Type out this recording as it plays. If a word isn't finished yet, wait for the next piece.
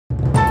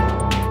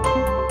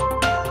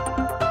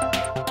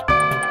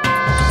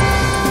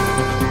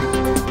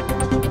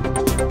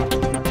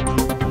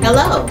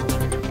Hello,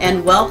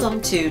 and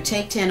welcome to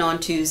Take 10 on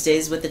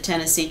Tuesdays with the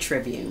Tennessee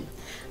Tribune.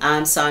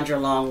 I'm Sandra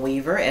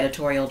Long-Weaver,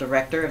 Editorial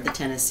Director of the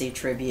Tennessee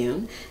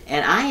Tribune,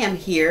 and I am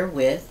here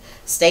with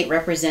State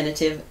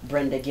Representative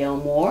Brenda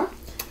Gilmore.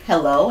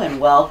 Hello and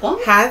welcome.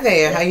 Hi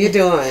there, how you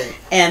doing?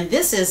 And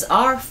this is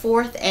our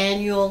fourth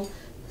annual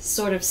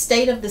sort of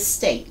state of the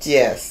state.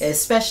 Yes.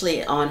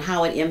 Especially on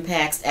how it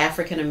impacts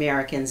African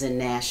Americans in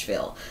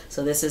Nashville.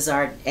 So this is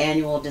our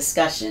annual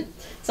discussion.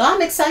 So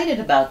I'm excited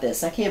about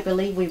this. I can't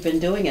believe we've been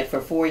doing it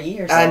for 4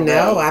 years already. I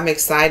know. I'm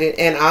excited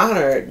and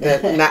honored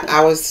that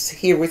I was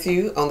here with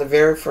you on the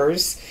very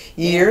first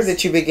year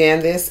that you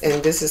began this,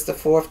 and this is the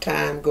fourth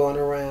time going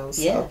around.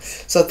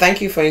 So thank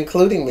you for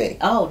including me.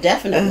 Oh,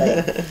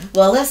 definitely.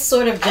 Well, let's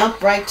sort of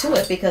jump right to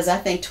it because I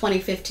think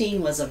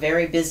 2015 was a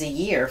very busy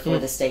year for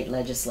the state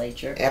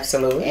legislature.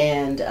 Absolutely.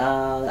 And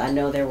I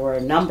know there were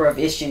a number of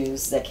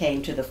issues that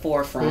came to the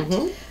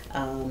forefront.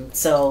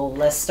 So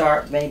let's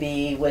start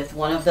maybe with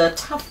one of the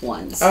tough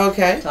ones.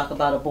 Okay. Talk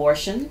about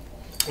abortion.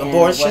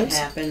 Abortions.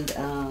 And what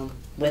happened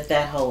with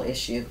that whole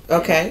issue.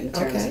 Okay. In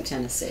terms of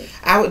Tennessee.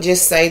 I would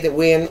just say that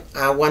we're in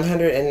our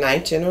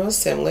 109th General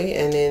Assembly,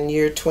 and in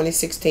year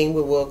 2016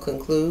 we will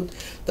conclude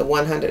the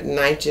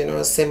 109th General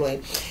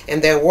Assembly.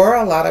 And there were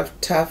a lot of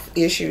tough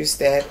issues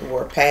that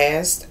were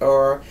passed,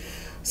 or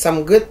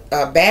some good,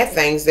 bad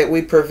things that we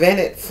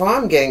prevented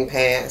from getting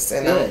passed,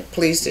 and I'm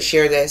pleased to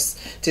share this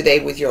today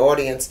with your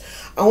audience.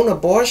 On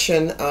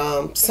abortion,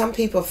 some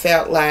people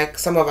felt like,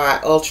 some of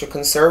our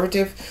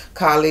ultra-conservative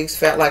colleagues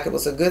felt like it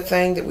was a good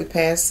thing that we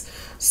passed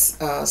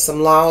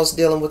some laws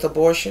dealing with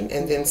abortion,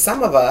 and then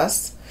some of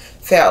us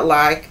felt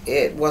like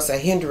it was a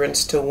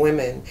hindrance to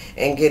women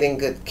and getting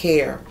good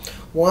care.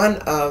 One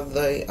of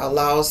the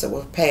laws that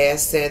were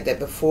passed said that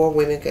before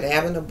women could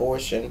have an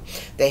abortion,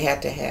 they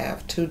had to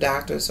have 2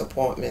 doctor's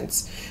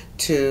appointments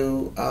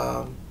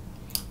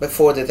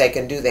before that they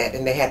can do that,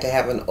 and they had to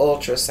have an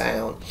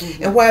ultrasound.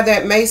 And while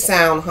that may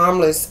sound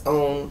harmless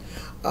on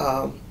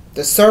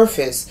the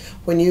surface,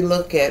 when you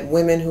look at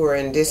women who are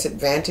in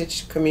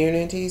disadvantaged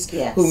communities,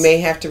 who may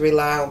have to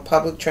rely on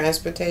public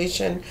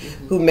transportation,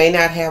 who may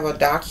not have a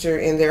doctor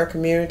in their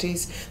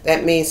communities,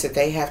 that means that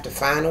they have to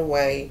find a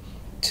way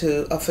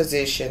to a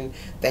physician.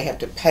 They have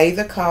to pay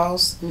the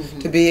cost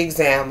to be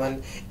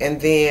examined,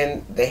 and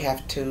then they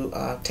have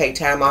to take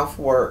time off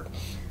work.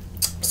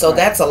 So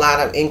that's a lot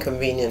of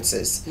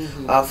inconveniences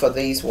for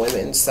these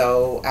women.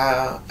 So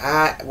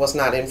I was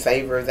not in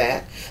favor of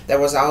that. There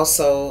was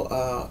also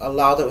a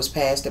law that was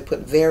passed that put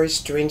very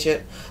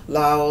stringent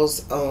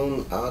laws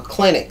on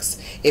clinics.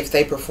 If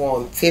they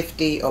perform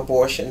 50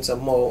 abortions or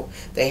more,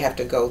 they have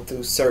to go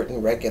through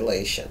certain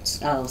regulations.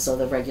 Oh, so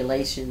the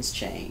regulations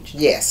changed.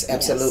 Yes,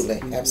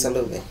 absolutely,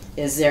 absolutely.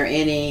 Is there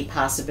any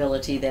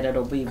possibility that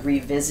it'll be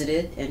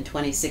revisited in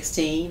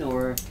 2016,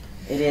 or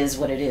it is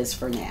what it is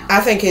for now?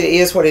 I think it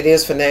is what it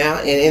is for now.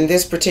 And in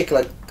this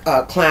particular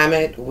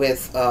climate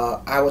with,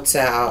 I would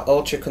say, our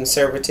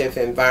ultra-conservative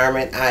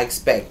environment, I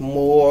expect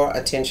more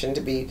attention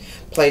to be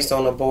placed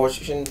on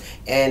abortion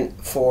and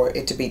for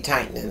it to be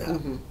tightening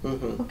up.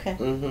 Okay.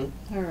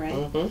 All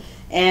right.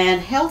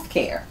 And health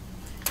care.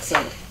 So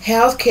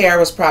healthcare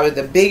was probably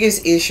the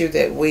biggest issue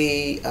that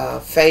we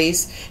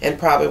faced, and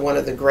probably one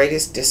of the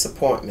greatest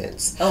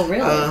disappointments. Oh,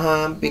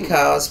 really?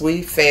 Because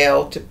we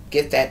failed to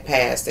get that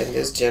passed in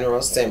this General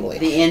Assembly.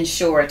 The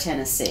Insure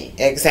Tennessee.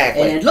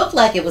 Exactly. And it looked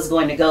like it was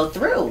going to go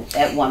through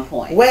at one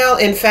point. Well,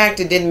 in fact,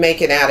 it didn't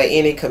make it out of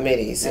any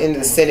committees, in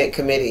the Senate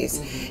committees.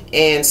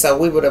 And so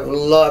we would have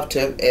loved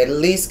to have at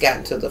least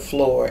gotten to the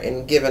floor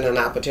and given an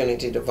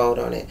opportunity to vote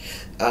on it.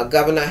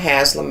 Governor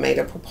Haslam made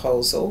a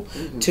proposal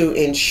to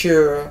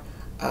insure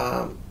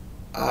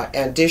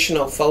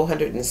additional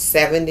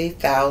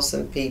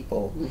 470,000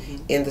 people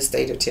in the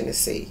state of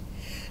Tennessee.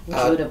 Which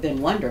would have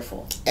been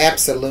wonderful.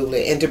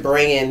 Absolutely. And to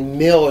bring in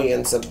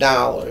millions of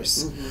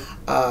dollars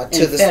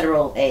to the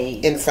federal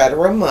aid. In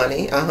federal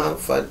money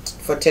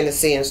for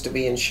Tennesseans to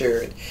be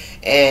insured.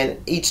 And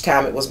each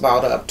time it was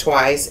brought up,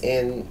 twice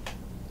in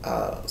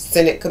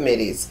Senate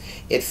committees,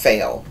 it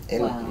failed.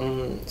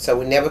 And so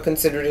we never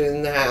considered it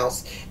in the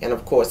House, and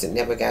of course it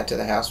never got to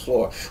the House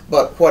floor.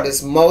 But what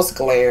is most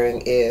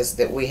glaring is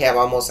that we have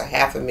almost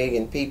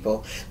 500,000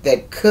 people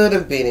that could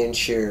have been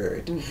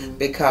insured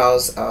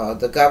because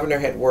the governor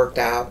had worked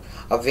out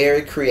a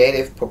very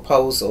creative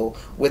proposal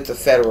with the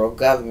federal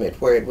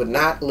government where it would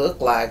not look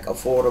like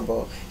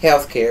affordable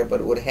health care,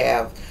 but it would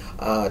have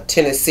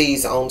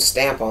Tennessee's own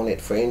stamp on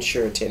it for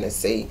Insure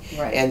Tennessee,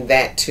 and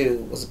that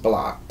too was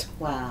blocked.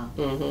 Wow.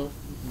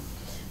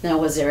 Now,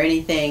 was there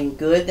anything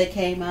good that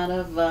came out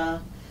of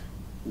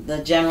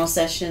the general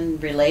session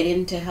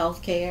relating to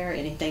health care?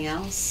 Anything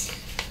else?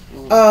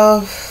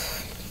 No,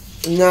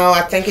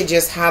 I think it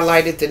just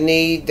highlighted the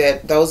need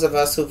that those of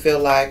us who feel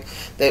like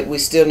that we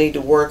still need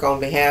to work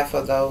on behalf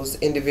of those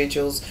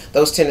individuals,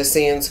 those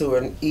Tennesseans who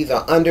are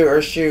either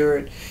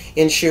insured,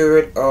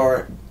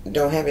 or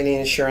don't have any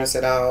insurance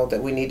at all,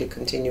 that we need to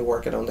continue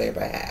working on their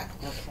behalf.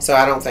 So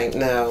I don't think,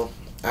 no.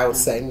 I would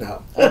say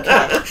no.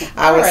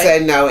 I would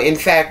say no. In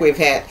fact, we've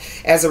had,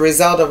 as a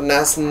result of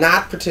us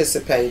not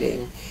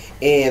participating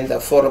in the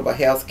affordable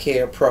health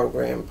care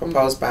program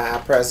proposed by our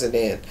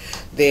president,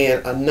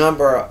 then a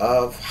number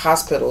of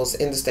hospitals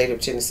in the state of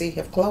Tennessee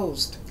have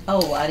closed.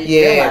 Oh, I didn't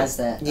realize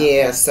that. Yeah,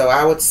 okay. So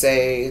I would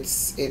say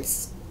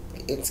it's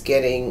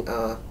getting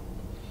a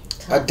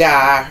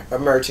dire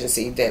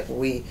emergency that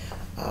we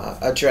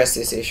address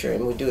this issue,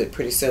 and we do it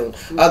pretty soon.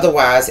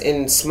 Otherwise,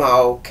 in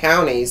small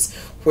counties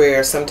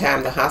where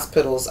sometimes the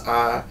hospitals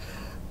are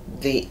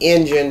the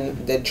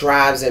engine that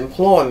drives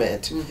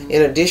employment,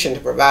 in addition to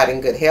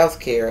providing good health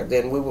care,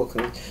 then we will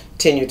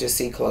continue to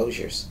see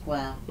closures.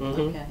 Wow.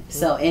 Okay.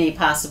 So any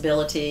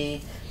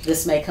possibility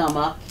this may come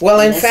up? Well,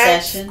 in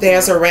fact,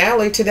 there's a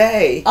rally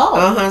today.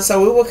 Oh. So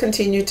we will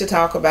continue to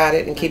talk about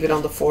it and keep it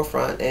on the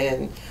forefront,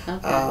 and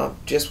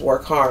just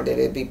work hard that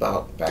it be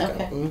brought back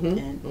up.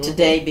 And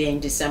today being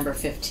December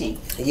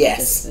 15th.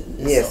 Yes.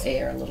 This will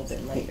air a little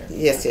bit later.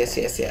 Yes,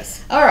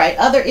 yes. All right,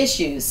 other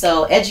issues.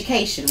 So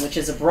education, which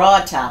is a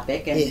broad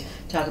topic, and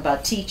talk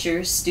about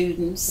teachers,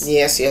 students.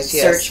 Yes.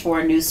 Search for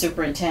a new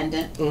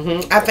superintendent.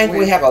 I think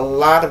we have a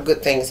lot of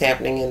good things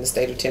happening in the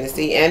state of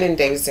Tennessee and in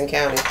Davidson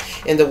County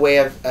in the way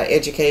of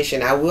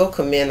education. I will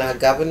commend our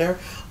governor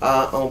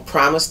on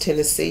Promise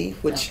Tennessee,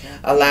 which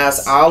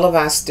allows all of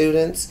our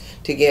students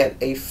to get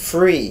a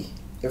free.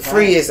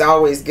 Free is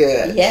always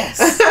good.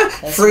 Yes.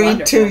 Free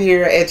wonderful.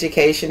 2-year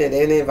education at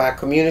any of our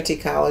community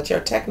college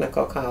or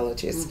technical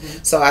colleges.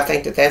 So I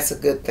think that that's a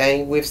good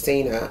thing. We've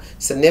seen a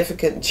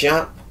significant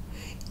jump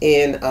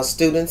in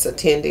students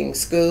attending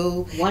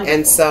school. Wonderful.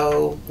 And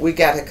so we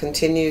got to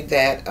continue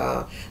that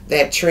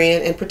that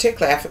trend, and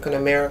particularly African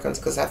Americans,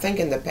 because I think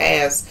in the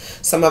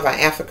past some of our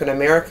African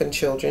American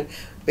children,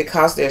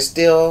 because there's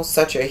still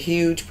such a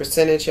huge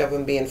percentage of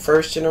them being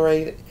first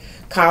generation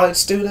college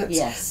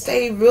students,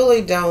 they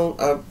really don't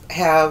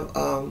have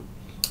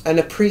an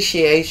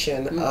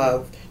appreciation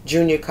of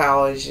junior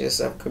colleges,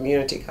 of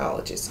community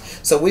colleges.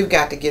 So we've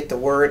got to get the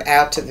word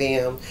out to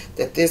them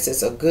that this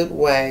is a good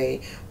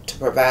way to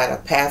provide a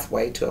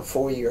pathway to a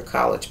 4-year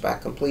college by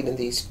completing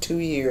these 2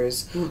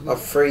 years of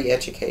free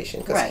education.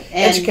 Because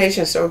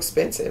education is so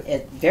expensive.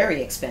 It's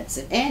very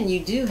expensive. And you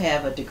do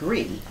have a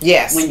degree.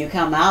 Yes. When you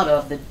come out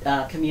of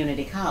the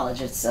community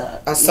college. It's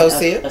a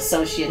associate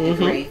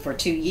degree for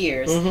 2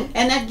 years.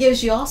 And that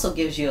also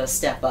gives you a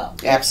step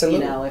up. Absolutely.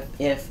 You know,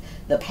 if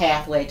the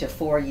pathway to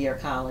 4-year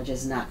college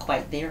is not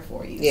quite there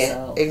for you. Yeah,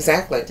 so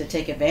exactly. To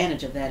take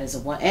advantage of that is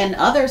and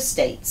other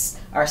states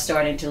are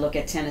starting to look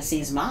at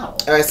Tennessee's model.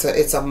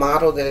 It's a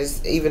model that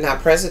is, even our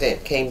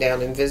president came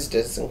down and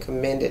visited us and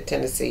commended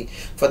Tennessee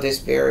for this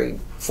very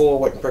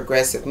forward and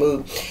progressive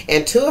move.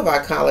 And 2 of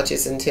our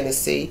colleges in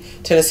Tennessee,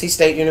 Tennessee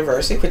State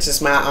University, which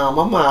is my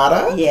alma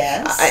mater,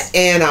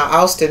 and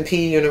Austin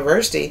Peay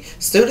University,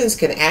 students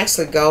can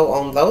actually go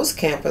on those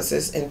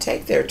campuses and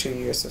take their 2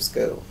 years of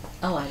school.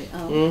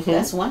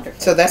 That's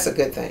wonderful. So that's a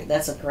good thing.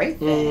 That's a great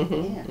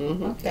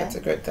thing. That's a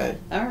good thing.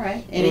 All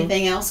right.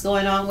 Anything else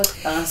going on with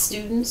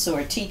students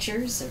or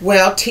teachers?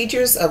 Well,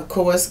 teachers, of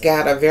course,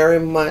 got a very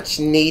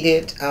much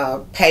needed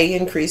pay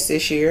increase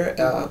this year.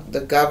 The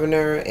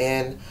governor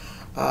and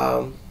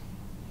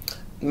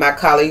my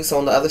colleagues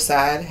on the other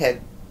side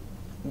had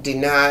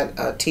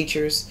denied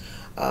teachers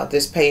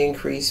this pay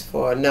increase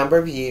for a number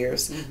of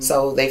years.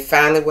 So they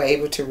finally were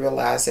able to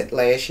realize it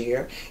last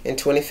year in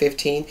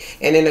 2015.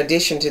 And in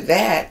addition to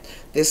that,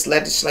 this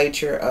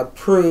legislature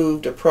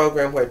approved a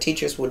program where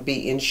teachers would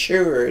be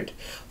insured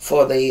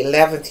for the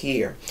 11th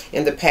year.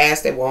 In the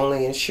past, they were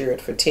only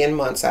insured for 10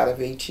 months out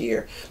of each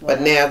year,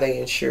 but now they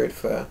insured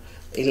for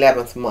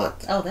 11th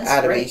month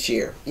out of each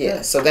year.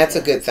 Yeah, so that's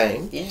a good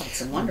thing. Yeah,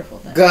 it's a wonderful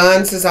thing.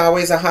 Guns is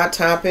always a hot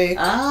topic.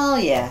 Oh,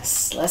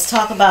 yes. Let's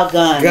talk about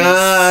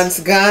guns.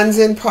 Guns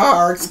in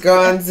parks,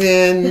 guns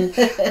in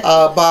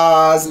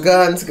bars,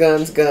 guns.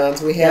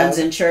 We have guns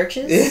in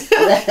churches.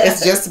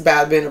 It's just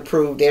about been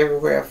approved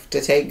everywhere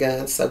to take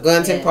guns. So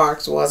guns in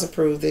parks was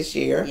approved this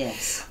year.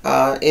 Yes.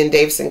 In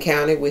Davidson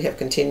County, we have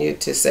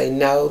continued to say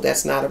no,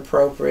 that's not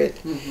appropriate,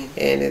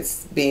 and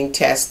it's being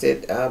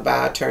tested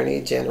by Attorney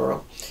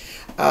General.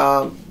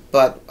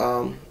 But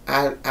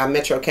our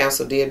Metro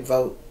Council did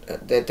vote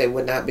that they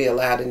would not be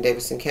allowed in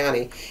Davidson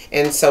County.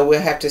 And so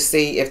we'll have to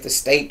see if the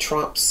state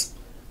trumps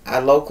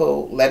our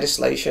local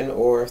legislation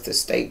or if the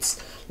state's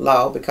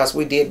law, because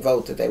we did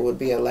vote that they would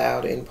be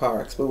allowed in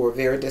parks. We were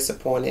very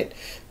disappointed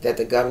that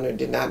the governor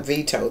did not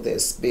veto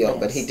this bill,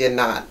 but he did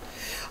not.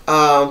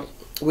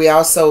 We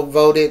also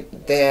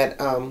voted that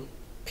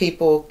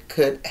people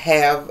could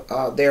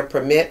have their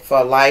permit for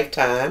a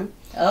lifetime.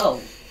 Oh.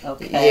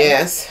 Okay.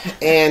 Yes,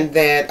 and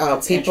that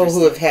people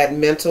who have had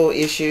mental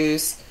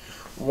issues,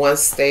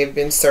 once they've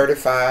been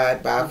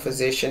certified by a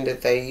physician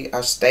that they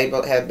are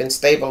stable, have been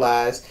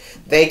stabilized,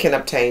 they can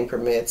obtain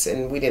permits.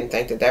 And we didn't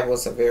think that that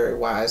was a very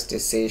wise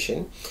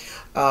decision.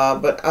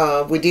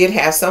 But we did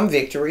have some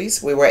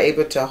victories. We were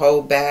able to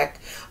hold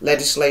back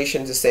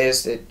legislation that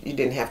says that you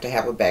didn't have to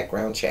have a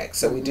background check.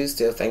 So we do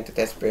still think that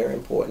that's very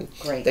important,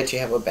 that you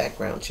have a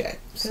background check.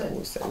 So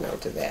we said no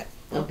to that.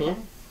 Okay.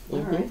 All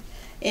right.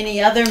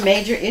 Any other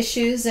major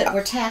issues that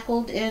were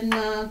tackled in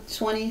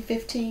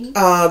 2015?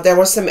 There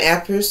were some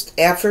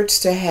efforts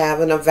to have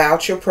a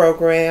voucher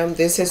program.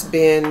 This has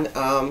been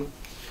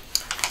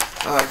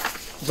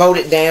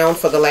voted down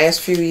for the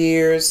last few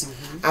years.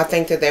 I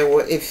think that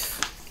if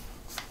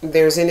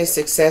there's any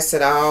success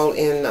at all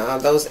in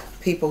those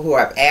people who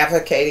are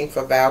advocating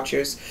for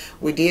vouchers,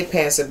 we did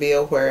pass a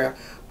bill where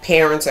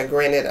parents are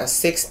granted a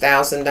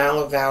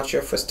 $6,000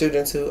 voucher for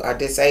students who are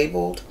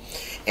disabled,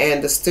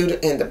 and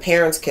the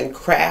parents can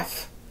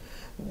craft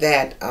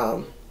that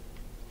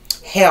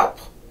help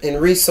and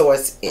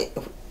resource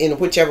in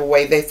whichever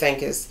way they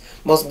think is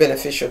most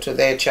beneficial to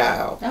their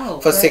child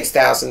for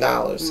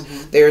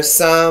 $6,000. There are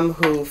some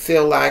who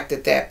feel like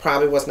that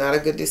probably was not a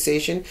good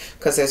decision,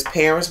 because as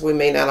parents we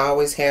may not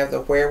always have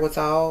the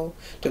wherewithal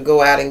to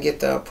go out and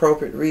get the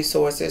appropriate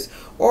resources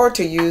or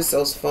to use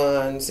those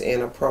funds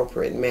in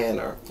appropriate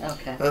manner.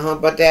 Okay.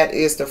 But that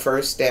is the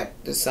first step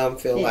that some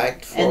feel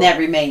like. And that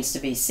remains to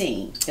be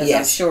seen, because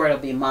I'm sure it'll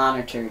be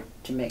monitored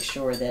to make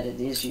sure that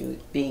it is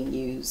being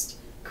used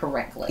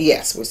correctly.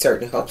 Yes, we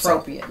certainly hope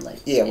appropriately.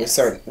 So. Yeah, yes.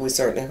 we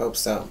certainly hope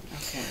so.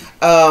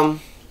 Okay.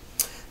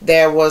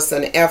 There was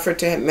an effort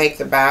to make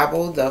the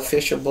Bible the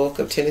official book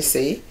of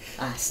Tennessee.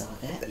 I saw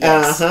that.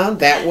 Yes.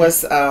 That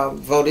was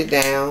voted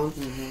down.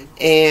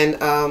 And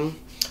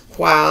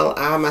while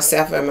I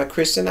myself am a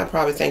Christian, I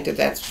probably think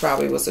that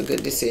probably was a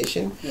good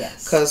decision.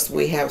 Yes. Because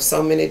we have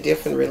so many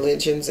different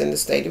religions in the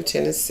state of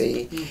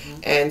Tennessee,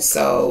 and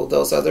so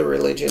those other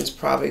religions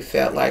probably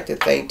felt like that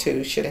they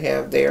too should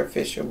have their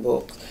official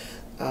book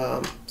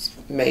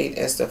made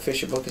as the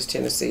official book of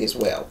Tennessee as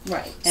well.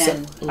 Right.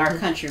 And our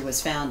country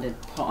was founded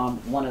on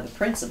one of the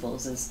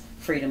principles is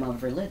freedom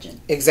of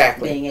religion.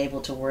 Exactly. Being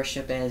able to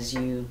worship as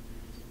you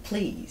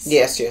please.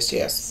 Yes.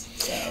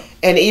 So.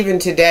 And even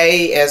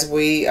today, as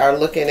we are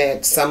looking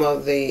at some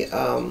of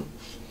the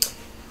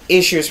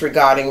issues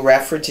regarding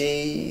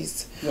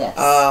refugees,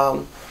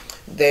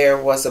 there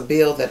was a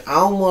bill that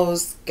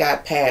almost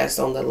got passed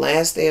on the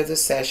last day of the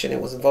session.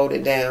 It was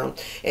voted down,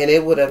 and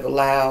it would have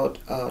allowed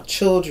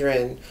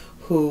children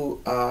who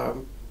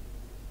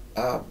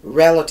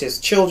relatives,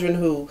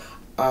 children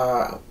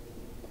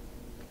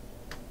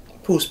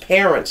whose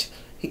parents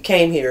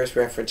came here as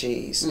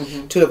refugees,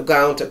 to have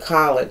gone to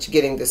college,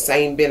 getting the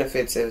same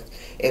benefits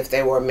if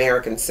they were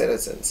American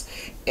citizens,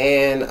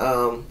 and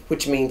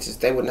which means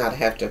they would not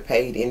have to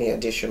pay any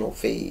additional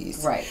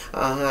fees. Right.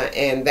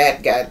 And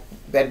that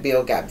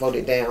bill got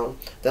voted down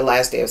the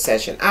last day of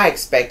session. I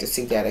expect to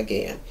see that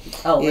again.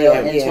 Oh, really?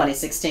 In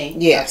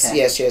 2016? Yes, okay.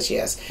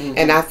 yes.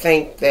 And I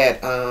think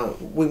that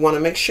we want to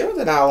make sure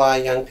that all our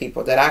young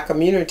people, that our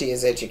community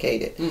is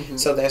educated.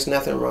 So there's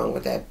nothing wrong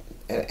with that,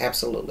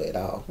 absolutely at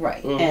all.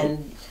 Right.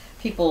 And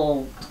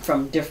people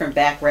from different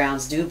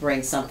backgrounds do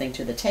bring something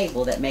to the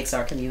table that makes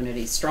our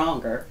community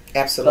stronger.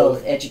 Absolutely.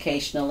 Both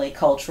educationally,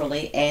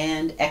 culturally,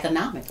 and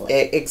economically.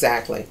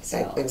 Exactly.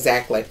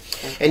 Exactly.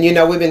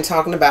 And we've been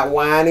talking about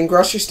wine in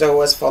grocery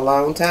stores for a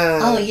long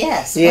time. Oh,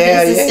 yes. What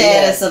is the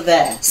status of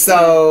that?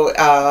 So,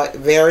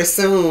 very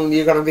soon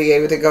you're going to be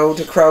able to go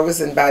to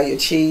Kroger's and buy your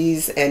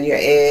cheese and your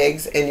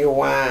eggs and your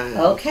wine.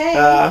 Okay.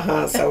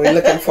 So we're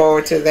looking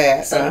forward to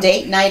that. So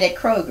date night at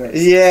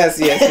Kroger's. Yes.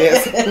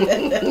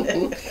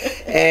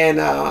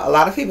 And a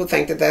lot of people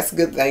think that that's a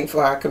good thing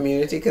for our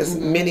community, because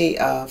many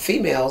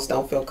females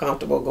don't feel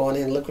comfortable going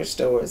in liquor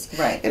stores.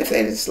 Right. And if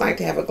they just like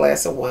to have a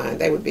glass of wine,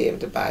 they would be able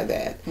to buy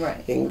that.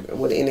 Right.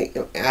 With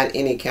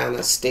any kind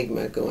of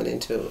stigma going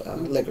into a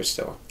liquor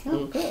store.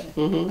 Oh, good.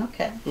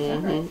 Okay. All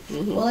right.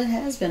 Well, it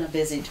has been a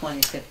busy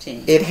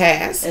 2015. It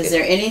has. Is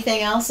there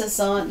anything else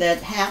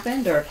that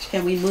happened, or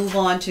can we move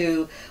on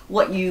to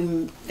what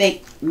you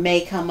think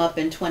may come up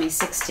in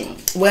 2016?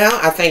 Well,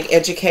 I think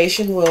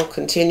education will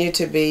continue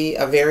to be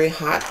a very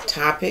hot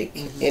topic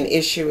and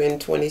issue in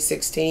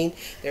 2016.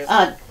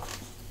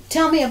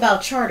 Tell me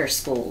about charter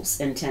schools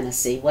in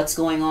Tennessee. What's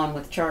going on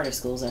with charter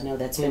schools? I know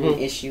that's been an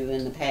issue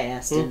in the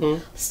past,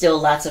 and still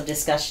lots of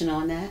discussion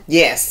on that.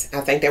 Yes,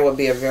 I think that would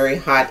be a very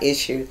hot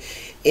issue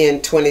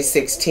in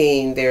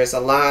 2016. There's a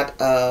lot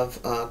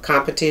of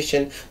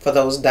competition for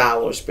those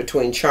dollars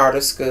between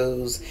charter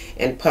schools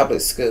and public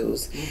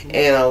schools.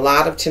 And a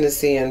lot of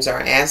Tennesseans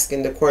are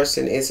asking the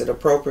question, is it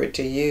appropriate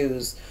to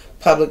use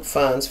public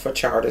funds for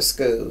charter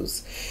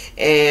schools?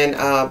 And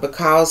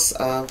because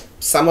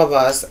some of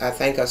us, I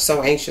think, are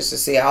so anxious to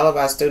see all of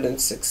our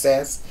students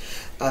succeed,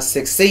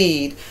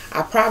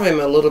 I probably am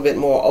a little bit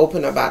more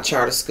open about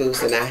charter schools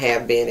than I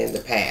have been in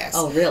the past.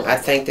 Oh, really? I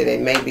think that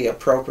it may be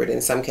appropriate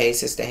in some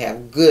cases to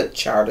have good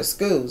charter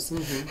schools.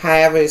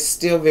 However, it's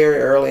still very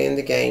early in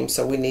the game,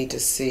 so we need to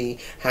see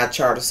how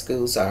charter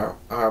schools are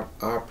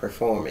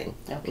performing.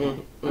 Okay.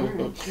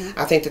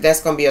 I think that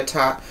that's going to be a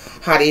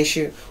hot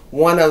issue.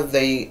 One of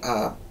the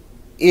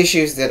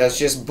issues that is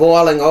just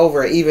boiling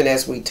over even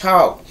as we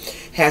talk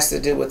has to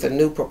do with the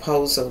new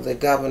proposal that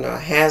Governor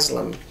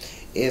Haslam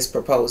is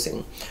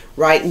proposing.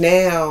 Right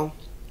now,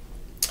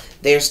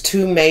 there's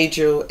two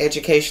major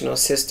educational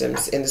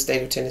systems in the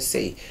state of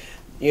Tennessee.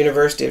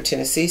 University of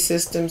Tennessee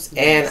systems,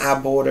 and our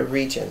Board of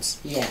Regents.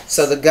 Yes.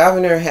 So the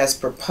governor has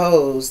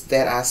proposed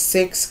that our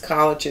 6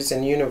 colleges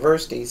and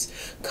universities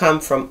come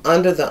from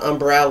under the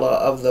umbrella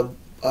of the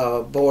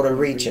Board of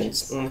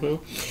Regents.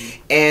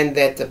 And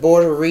that the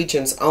Board of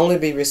Regents only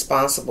be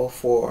responsible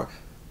for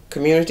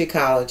community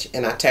college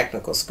and our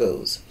technical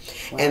schools.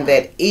 Wow. And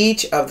that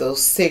each of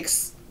those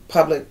 6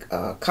 public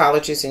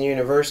colleges and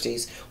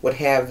universities would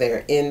have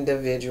their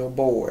individual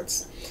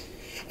boards.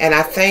 And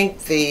I think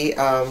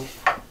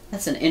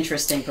that's an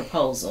interesting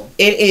proposal.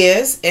 It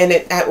is, and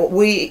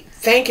we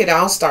think it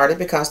all started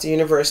because the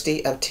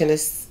University of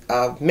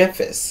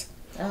Memphis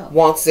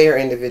wants their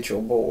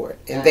individual board,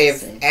 and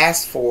they've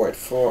asked for it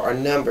for a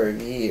number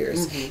of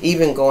years,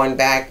 even going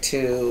back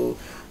to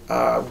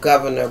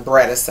Governor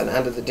Bredesen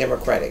under the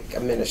Democratic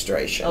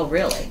administration. Oh,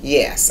 really?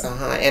 Yes,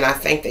 and I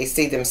think they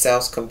see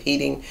themselves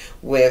competing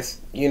with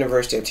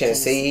University of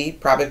Tennessee,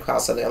 probably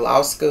because of their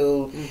law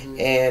school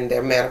and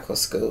their medical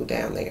school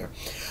down there.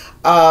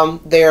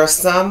 There are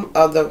some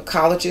of the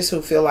colleges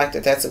who feel like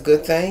that's a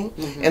good thing,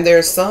 and there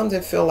are some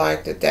that feel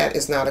like that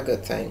is not a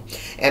good thing.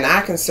 And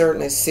I can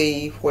certainly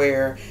see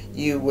where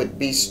you would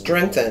be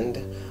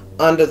strengthened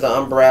under the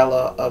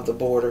umbrella of the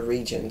Board of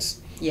Regents.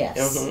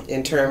 Yes.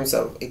 In terms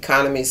of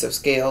economies of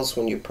scales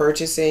when you're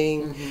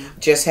purchasing,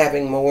 just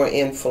having more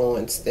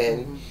influence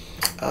than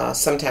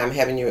sometime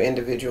having your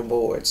individual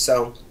board.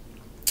 So,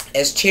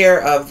 as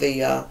chair of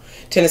the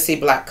Tennessee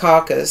Black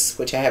Caucus,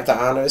 which I have the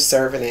honor of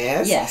serving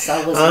as. Yes,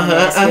 I was going to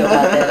ask you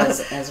about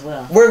that as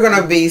well. We're going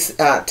to be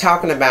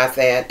talking about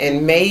that,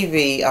 and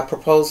maybe a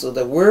proposal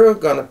that we're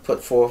going to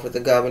put forth with the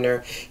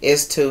governor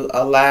is to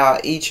allow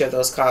each of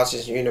those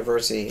colleges and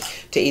universities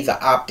to either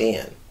opt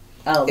in.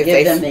 Oh,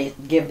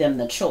 give them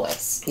the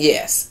choice.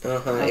 Yes.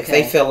 Okay. If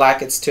they feel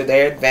like it's to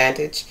their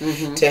advantage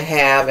to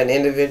have an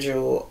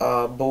individual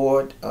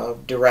board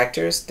of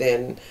directors,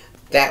 then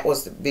that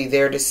would be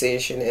their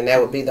decision, and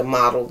that would be the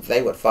model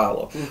they would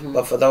follow.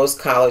 But for those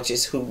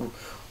colleges who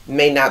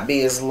may not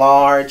be as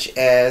large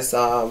as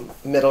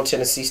Middle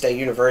Tennessee State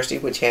University,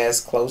 which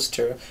has close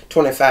to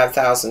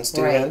 25,000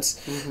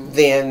 students,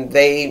 then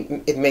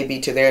it may be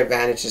to their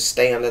advantage to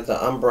stay under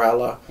the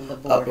umbrella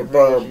of the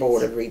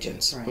Board of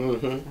Regents. Right.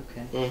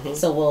 Okay.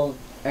 So will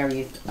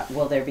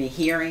there be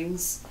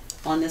hearings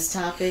on this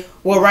topic?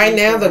 Well, right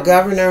now the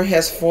governor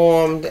has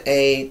formed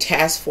a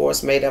task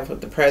force made up of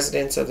the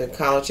presidents of the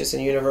colleges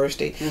and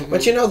university.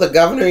 But you know, the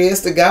governor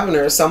is the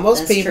governor, so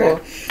most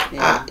people,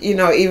 you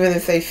know, even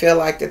if they feel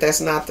like that's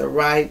not the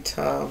right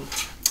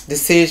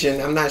decision,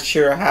 I'm not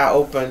sure how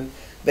open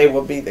they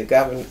will be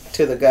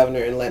to the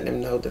governor and letting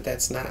him know that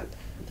that's not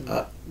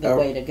the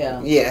way to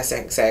go. Yes,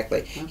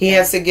 exactly. Okay. He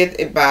has to get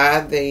it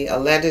by the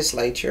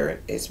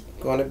legislature. It's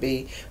going to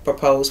be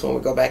proposed when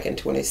we go back in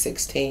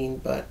 2016,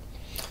 but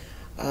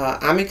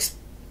I'm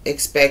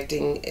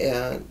expecting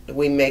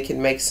we can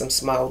make some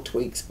small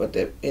tweaks, but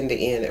in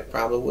the end, it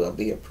probably will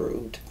be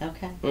approved.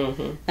 Okay.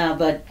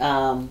 But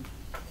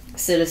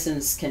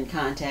citizens can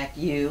contact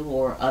you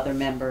or other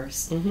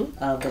members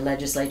of the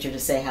legislature to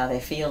say how they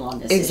feel on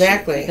this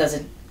issue,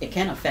 because it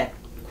can affect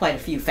quite a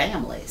few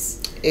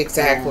families.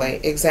 Exactly.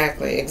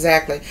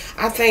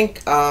 I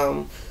think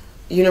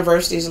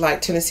universities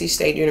like Tennessee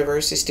State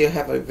University still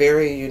have a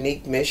very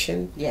unique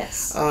mission.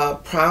 Yes.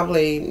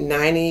 Probably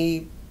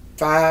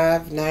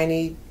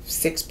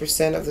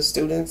 96% of the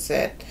students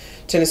at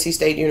Tennessee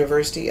State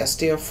University are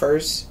still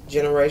first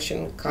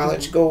generation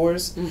college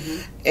goers,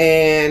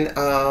 and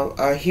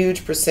a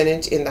huge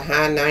percentage in the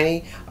high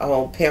 90 are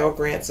on Pell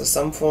Grants or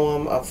some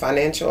form of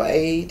financial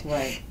aid,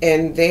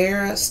 and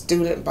their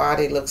student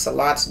body looks a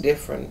lot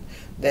different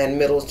than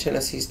Middle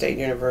Tennessee State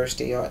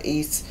University or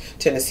East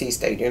Tennessee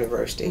State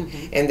University,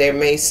 and there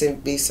may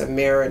be some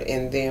merit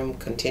in them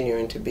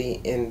continuing to be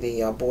in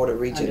the Board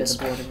of Regents.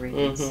 Under the Board of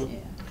Regents,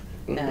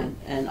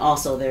 and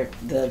also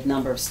the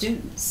number of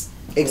students.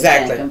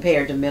 Exactly.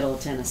 Compared to Middle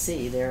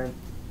Tennessee, they're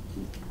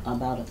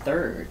about a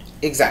third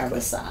of the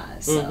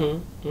size.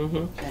 So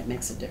that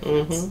makes a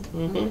difference.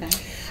 Okay.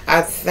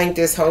 I think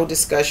this whole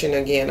discussion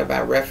again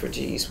about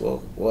refugees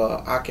will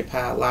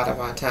occupy a lot of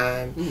our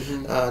time.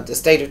 The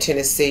state of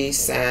Tennessee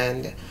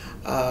signed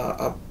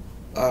a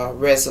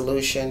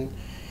resolution,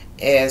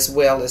 as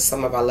well as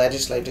some of our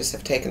legislators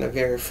have taken a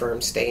very firm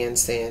stand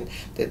saying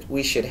that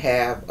we should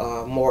have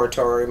a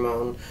moratorium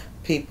on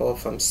people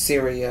from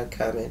Syria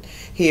coming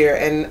here,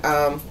 and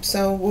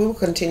so we will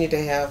continue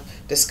to have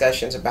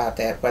discussions about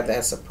that, whether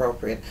that's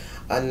appropriate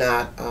or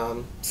not.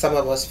 Some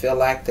of us feel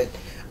like that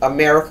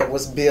America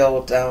was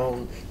built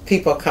on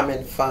people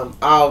coming from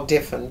all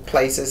different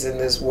places in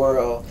this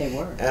world. They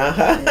were.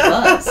 It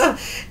was.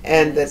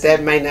 And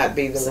that may not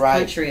be the right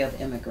country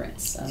of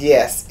immigrants. So.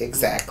 Yes,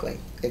 exactly.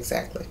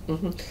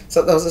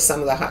 So those are some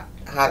of the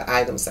hot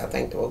items I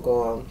think that will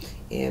go on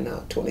in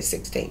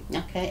 2016.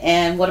 Okay,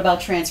 and what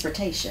about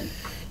transportation?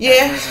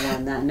 Yeah, I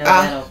know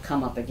that'll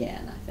come up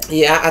again, I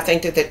think. Yeah, I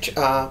think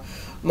that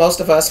most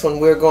of us, when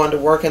we're going to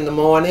work in the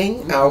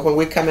morning or when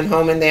we're coming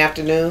home in the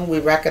afternoon, we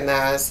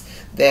recognize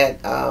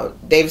that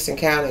Davidson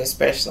County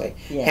especially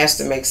has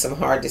to make some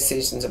hard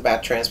decisions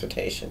about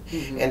transportation,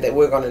 and that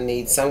we're going to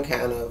need some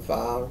kind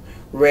of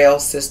rail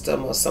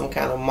system or some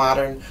kind of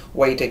modern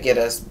way to get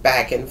us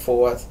back and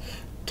forth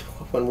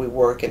when we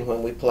work and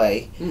when we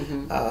play,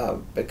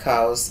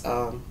 because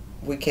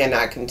we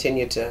cannot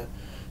continue to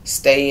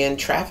stay in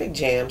traffic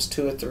jams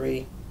 2 or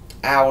 3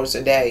 hours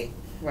a day,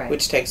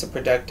 which takes a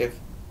productive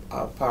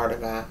part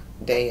of our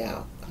day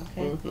out.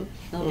 Okay.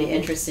 It'll be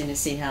interesting to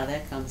see how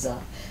that comes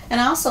up.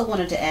 And I also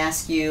wanted to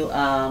ask you,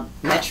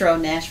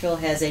 Metro-Nashville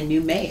has a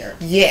new mayor.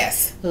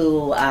 Yes.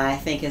 Who I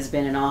think has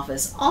been in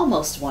office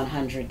almost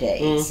 100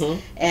 days.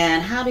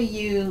 And how do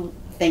you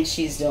think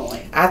she's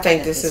doing? I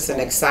think this is an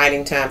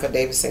exciting time for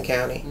Davidson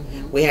County.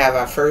 We have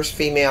our first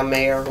female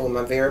mayor, whom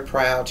I'm very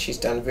proud. She's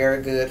done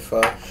very good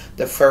for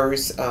the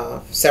first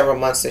several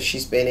months that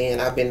she's been in.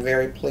 I've been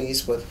very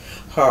pleased with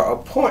her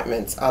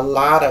appointments. A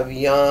lot of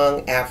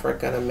young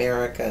African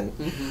American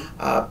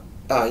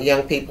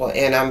young people,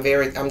 and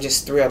I'm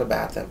just thrilled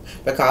about them,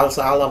 because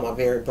all of them are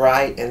very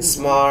bright and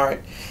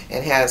smart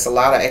and has a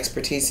lot of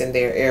expertise in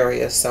their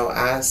area. So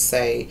I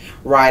say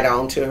right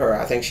on to her.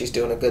 I think she's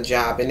doing a good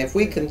job, and if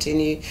we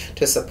continue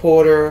to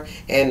support her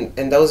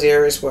in those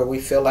areas where we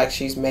feel like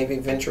she's maybe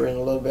venturing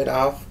a little bit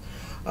off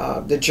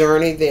the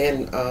journey,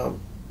 then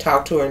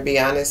talk to her and be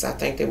honest, I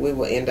think that we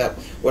will end up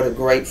with a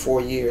great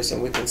 4 years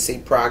and we can see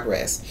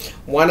progress.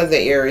 One of the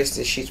areas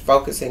that she's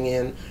focusing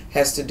in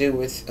has to do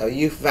with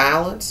youth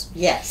violence.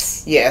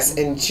 Yes. Yes,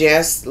 and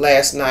just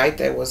last night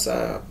there was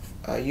a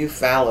youth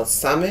violence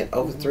summit.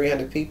 Over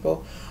 300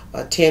 people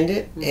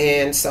attended,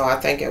 and so I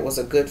think it was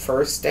a good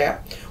first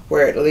step,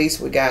 where at least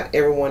we got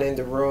everyone in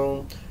the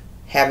room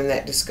having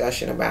that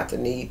discussion about the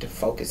need to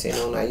focus in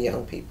on our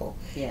young people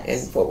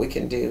and what we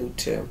can do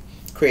to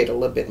create a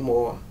little bit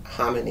more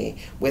harmony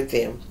with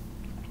them.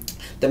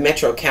 The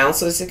Metro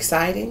Council is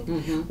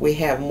exciting. We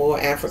have more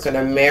African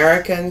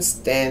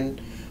Americans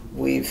than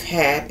we've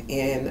had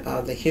in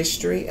the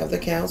history of the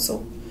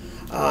council.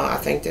 I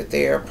think that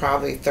there are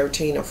probably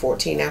 13 or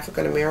 14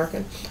 African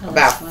American,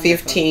 about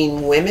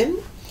 15 women.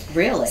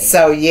 Really?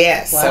 So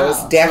yes, wow. so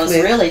it's definitely, so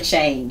it's really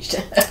changed.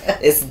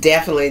 It's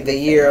definitely the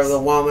year of the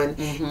woman,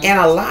 and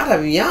a lot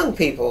of young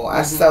people.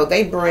 So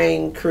they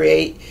bring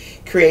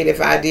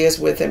creative ideas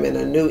with them and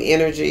a new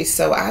energy.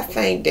 So I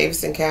think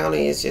Davidson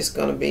County is just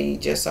going to be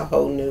just a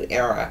whole new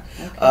era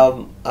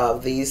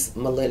of these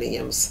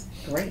millenniums.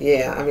 Great.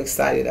 Yeah, I'm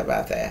excited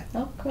about that.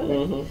 Oh,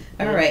 cool.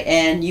 All right,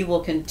 and you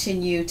will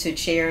continue to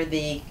chair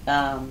the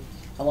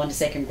I wanted to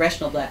say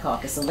Congressional Black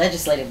Caucus, the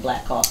Legislative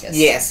Black Caucus.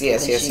 Yes.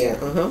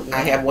 I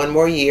have one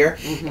more year,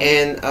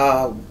 and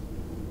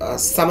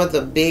some of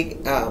the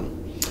big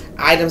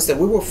items that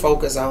we will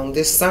focus on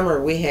this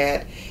summer. We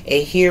had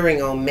a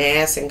hearing on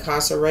mass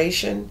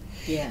incarceration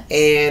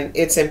and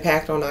its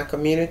impact on our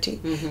community.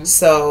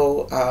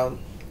 So,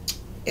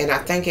 and I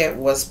think it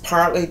was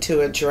partly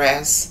to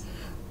address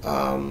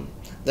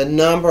the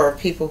number of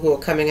people who are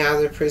coming out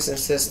of the prison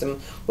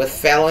system with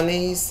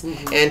felonies,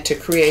 and to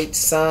create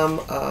some,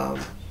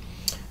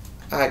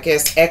 I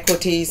guess,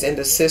 equities in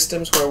the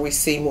systems where we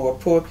see more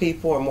poor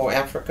people or more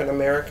African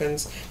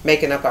Americans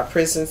making up our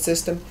prison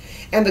system.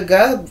 And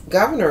the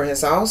governor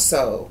has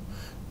also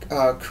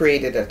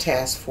created a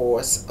task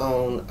force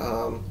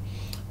on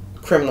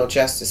criminal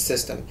justice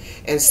system.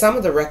 And some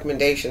of the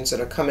recommendations that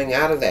are coming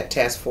out of that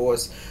task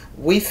force,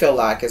 we feel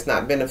like is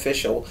not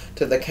beneficial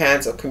to the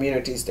kinds of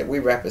communities that we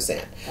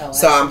represent.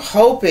 So I'm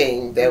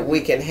hoping that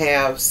we can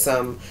have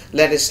some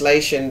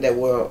legislation that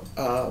will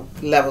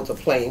level the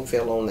playing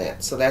field on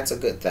that. So that's a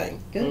good thing.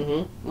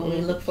 Good. Well,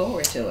 we look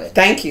forward to it.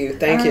 Thank you.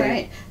 Thank you. All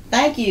right.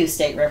 Thank you,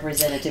 State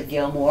Representative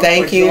Gilmore,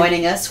 for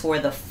joining us for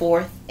the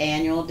 4th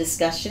annual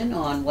discussion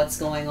on what's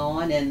going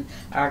on in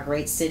our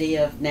great city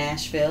of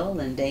Nashville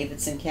and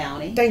Davidson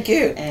County. Thank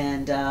you.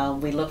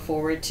 And we look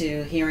forward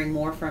to hearing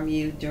more from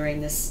you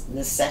during this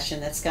session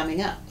that's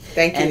coming up.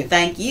 Thank you. And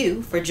thank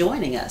you for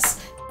joining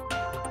us.